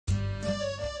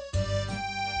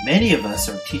Many of us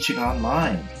are teaching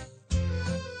online,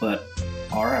 but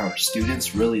are our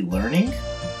students really learning?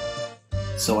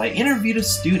 So I interviewed a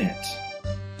student,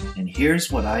 and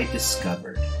here's what I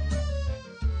discovered.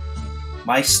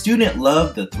 My student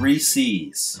loved the 3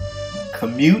 C's: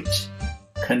 commute,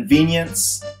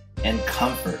 convenience, and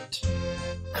comfort.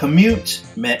 Commute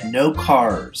meant no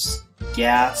cars,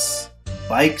 gas,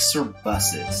 bikes, or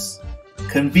buses.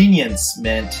 Convenience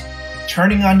meant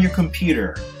turning on your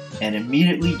computer and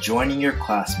immediately joining your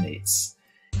classmates.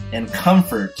 And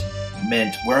comfort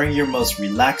meant wearing your most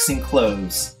relaxing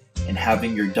clothes and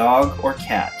having your dog or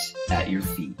cat at your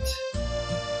feet.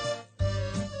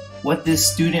 What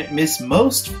this student missed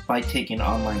most by taking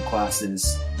online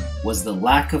classes was the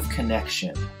lack of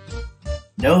connection.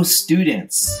 No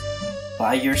students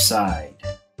by your side.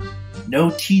 No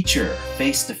teacher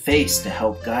face-to-face to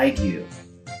help guide you.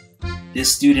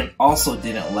 This student also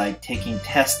didn't like taking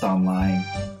tests online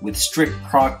with strict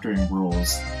proctoring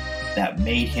rules that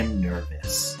made him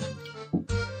nervous.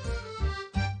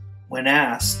 When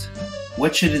asked,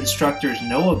 what should instructors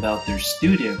know about their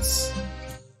students?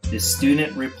 The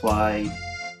student replied,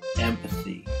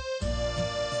 empathy.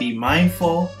 Be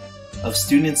mindful of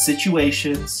student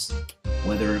situations,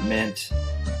 whether it meant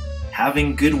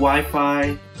having good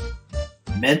Wi-Fi,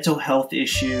 mental health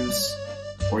issues,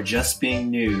 or just being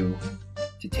new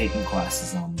to taking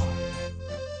classes online.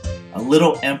 A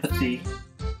little empathy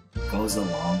goes a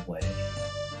long way.